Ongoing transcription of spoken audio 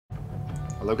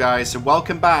Hello guys, and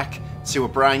welcome back to a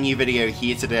brand new video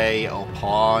here today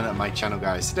upon my channel,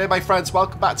 guys. Today, my friends,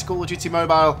 welcome back to Call of Duty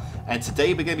Mobile, and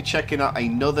today we're going to be checking out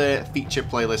another feature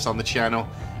playlist on the channel,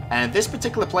 and this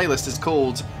particular playlist is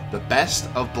called The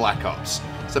Best of Black Ops.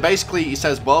 So basically it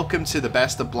says welcome to the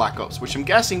best of Black Ops, which I'm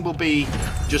guessing will be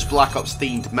just Black Ops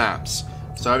themed maps.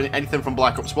 So anything from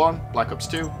Black Ops 1, Black Ops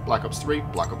 2, Black Ops 3,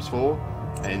 Black Ops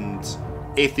 4, and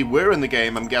if they were in the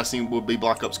game, I'm guessing it would be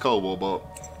Black Ops Cold War, but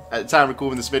at the time of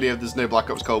recording this video, there's no Black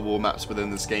Ops Cold War maps within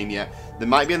this game yet. There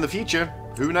might be in the future,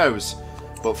 who knows?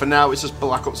 But for now, it's just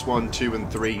Black Ops 1, 2,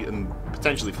 and 3, and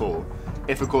potentially 4.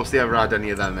 If, of course, they ever add any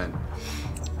of them in.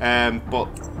 But,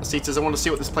 Cetas, I want to see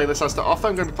what this playlist has to offer.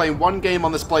 I'm going to be playing one game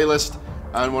on this playlist,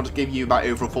 and I want to give you my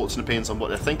overall thoughts and opinions on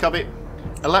what I think of it.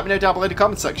 And let me know down below in the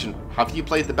comment section. Have you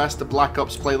played the Best of Black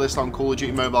Ops playlist on Call of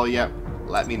Duty Mobile yet?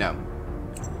 Let me know.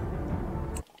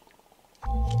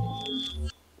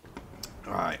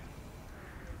 Alright.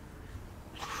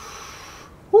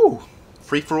 Woo!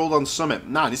 Free-for-all on Summit.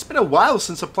 Man, it's been a while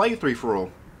since I played free-for-all.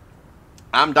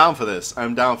 I'm down for this.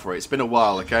 I'm down for it. It's been a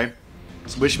while, okay?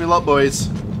 So wish me luck, boys.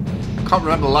 I can't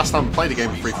remember the last time I played a game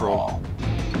of free-for-all.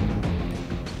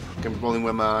 Going to be rolling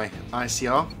with my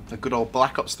ICR. A good old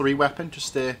Black Ops 3 weapon,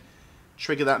 just to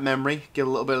trigger that memory. Give a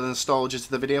little bit of nostalgia to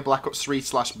the video. Black Ops 3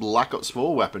 / Black Ops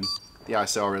 4 weapon. The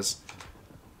ICR is.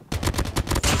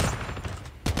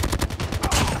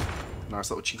 Nice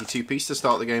little cheeky two-piece to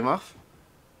start the game off.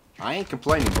 I ain't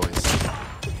complaining, boys.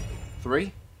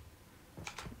 3.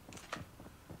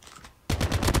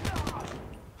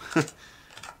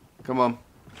 Come on.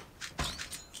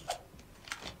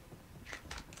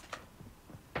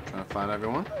 Trying to find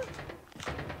everyone.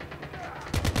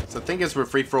 So the thing is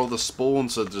with free-for-all, the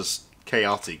spawns are just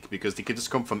chaotic because they could just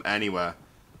come from anywhere.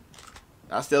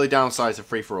 That's the only downside to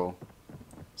free-for-all.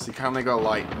 So you kind of got to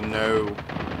like know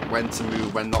when to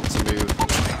move, when not to move,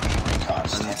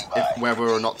 and whether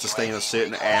or not to stay in a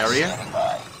certain area.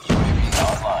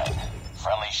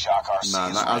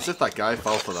 Man, as if that guy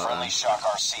fell for that. Friendly shock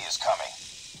RC is coming.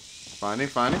 Find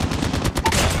him.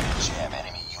 Jam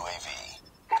enemy UAV.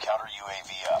 Counter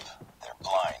UAV up. They're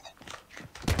blind.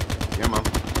 Come on.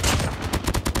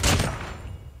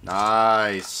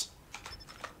 Nice.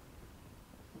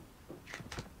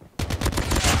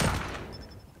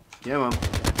 Yeah, man.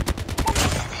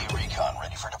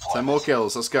 10 more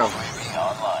kills, let's go.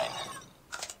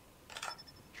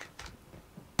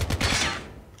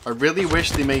 I really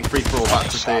wish they made free-for-all back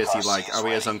to 30 like how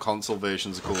it is on console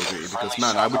versions of Call of Duty, because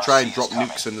man, I would try and drop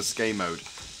nukes in this game mode.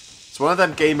 It's one of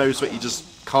them game modes where you just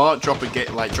can't drop a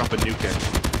nuke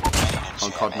in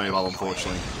on COD Mobile,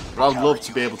 unfortunately. But I'd love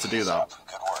to be able to do that.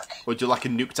 Or do like a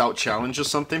nuked out challenge or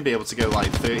something, be able to go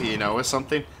like 30-0 or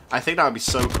something. I think that would be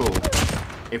so cool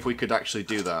if we could actually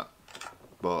do that.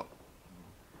 But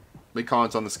we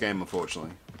can't on this game,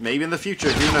 unfortunately. Maybe in the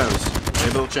future, who knows?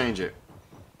 Maybe they'll change it.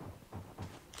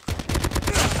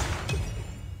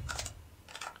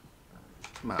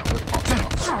 Man, we're popping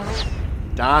off.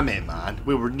 Damn it, man.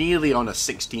 We were nearly on a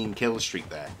 16 kill streak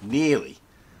there. Nearly.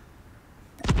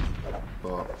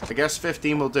 But I guess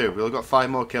 15 will do. We've got 5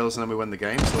 more kills and then we win the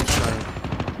game. So let's try and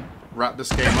wrap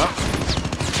this game up.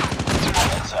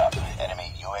 Heads up.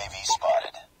 Enemy UAV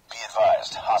spotted. Be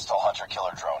advised. Hostile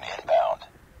hunter-killer drone inbound.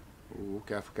 Ooh,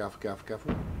 careful.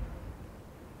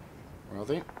 Where are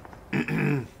they?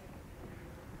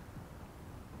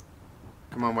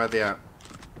 Come on, where are they at?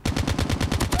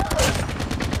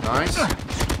 Nice.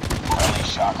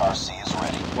 Shock RC is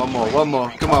ready. One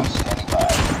more. Come on.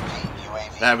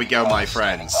 There we go, my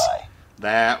friends.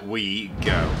 There we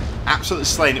go. Absolutely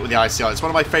slaying it with the ICR. It's one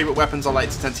of my favourite weapons I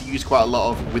like to tend to use quite a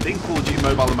lot of within Call of Duty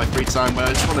Mobile in my free time, where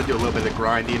I just want to do a little bit of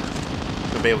grinding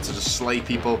to be able to just slay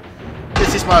people.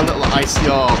 This is my little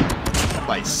ICR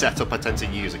like setup I tend to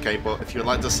use, okay? But if you'd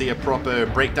like to see a proper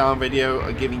breakdown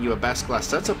video giving you a best class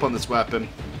setup on this weapon,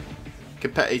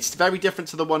 it's very different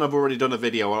to the one I've already done a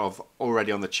video of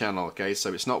already on the channel, okay?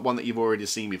 So it's not one that you've already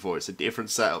seen before. It's a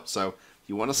different setup. So if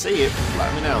you want to see it,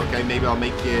 let me know, okay? Maybe I'll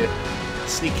make you a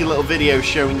sneaky little video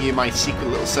showing you my secret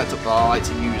little setup that I like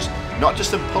to use, not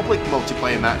just in public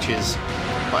multiplayer matches,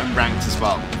 but in ranked as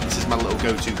well. This is my little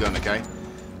go-to gun, okay?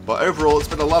 But overall, it's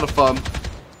been a lot of fun.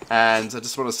 And I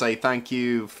just want to say thank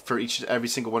you for every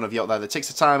single one of you out there that takes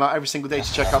the time out every single day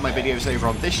to check out my videos over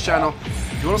on this channel.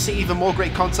 If you want to see even more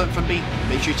great content from me,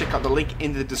 make sure you check out the link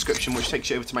in the description, which takes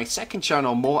you over to my second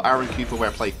channel, More Arron Cooper, where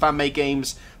I play fan-made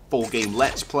games, full game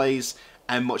let's plays,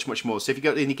 and much more. So if you've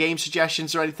got any game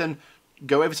suggestions or anything,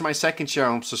 go over to my second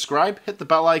channel, subscribe, hit the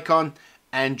bell icon,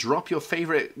 and drop your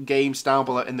favourite games down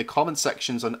below in the comment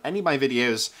sections on any of my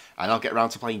videos, and I'll get around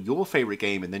to playing your favourite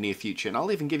game in the near future, and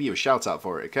I'll even give you a shout out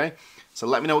for it, okay? So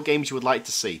let me know what games you would like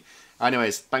to see.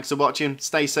 Anyways, thanks for watching,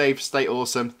 stay safe, stay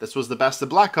awesome, this was the best of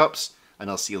Black Ops, and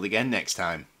I'll see you again next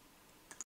time.